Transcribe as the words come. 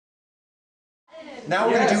Now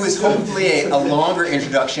what we're going to do is hopefully a longer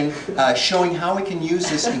introduction showing how we can use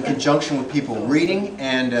this in conjunction with people reading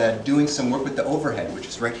and doing some work with the overhead, which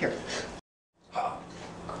is right here.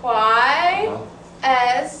 Quae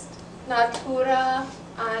est natura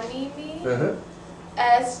animi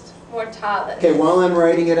est mortalis. Okay, while I'm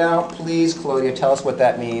writing it out, please, Claudia, tell us what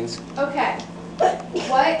that means. Okay.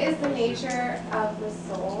 What is the nature of the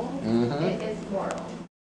soul? It is mortal.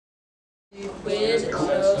 Quid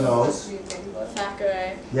Nos.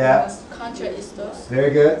 facere Yeah. contra istos Very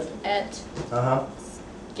good. et Uh-huh.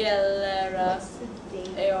 scelera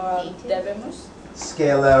eorum debemus.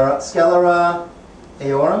 Scalera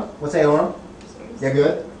eorum. What's eorum? Yeah,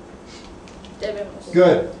 good. Debemus.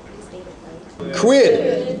 Good.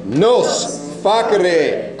 Quid nos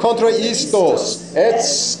facere contra istos et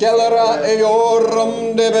scelera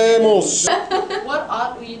eorum debemus. What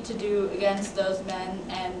ought we to do against those men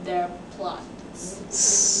and their plots?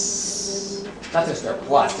 Not just their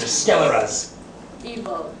plots, their sceleras.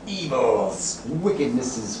 Evil. Evils,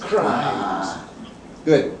 wickednesses, crimes.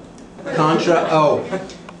 Good. Contra, oh.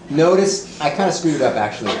 Notice, I kind of screwed it up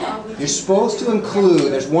actually. You're supposed to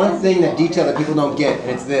include, there's one thing that detail that people don't get, and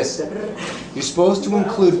it's this. You're supposed to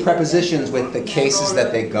include prepositions with the cases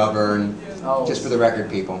that they govern, just for the record,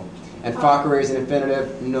 people. And facere is an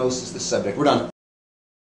infinitive, nos is the subject. We're done.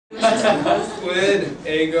 Quid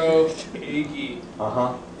ego egi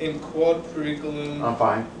Uh-huh. in quod periculum I'm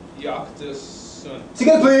fine. iactus sunt. See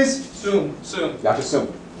again, please. Sum. Iactus sum.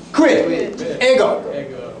 Quid, ego,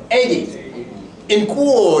 egi, in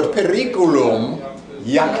quod periculum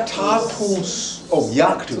iactatus,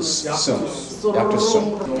 iactus sum. Iactus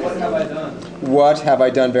sum. What have I done? What have I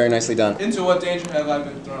done? Very nicely done. Into what danger have I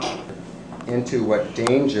been thrown? Into what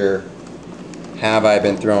danger have I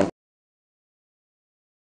been thrown?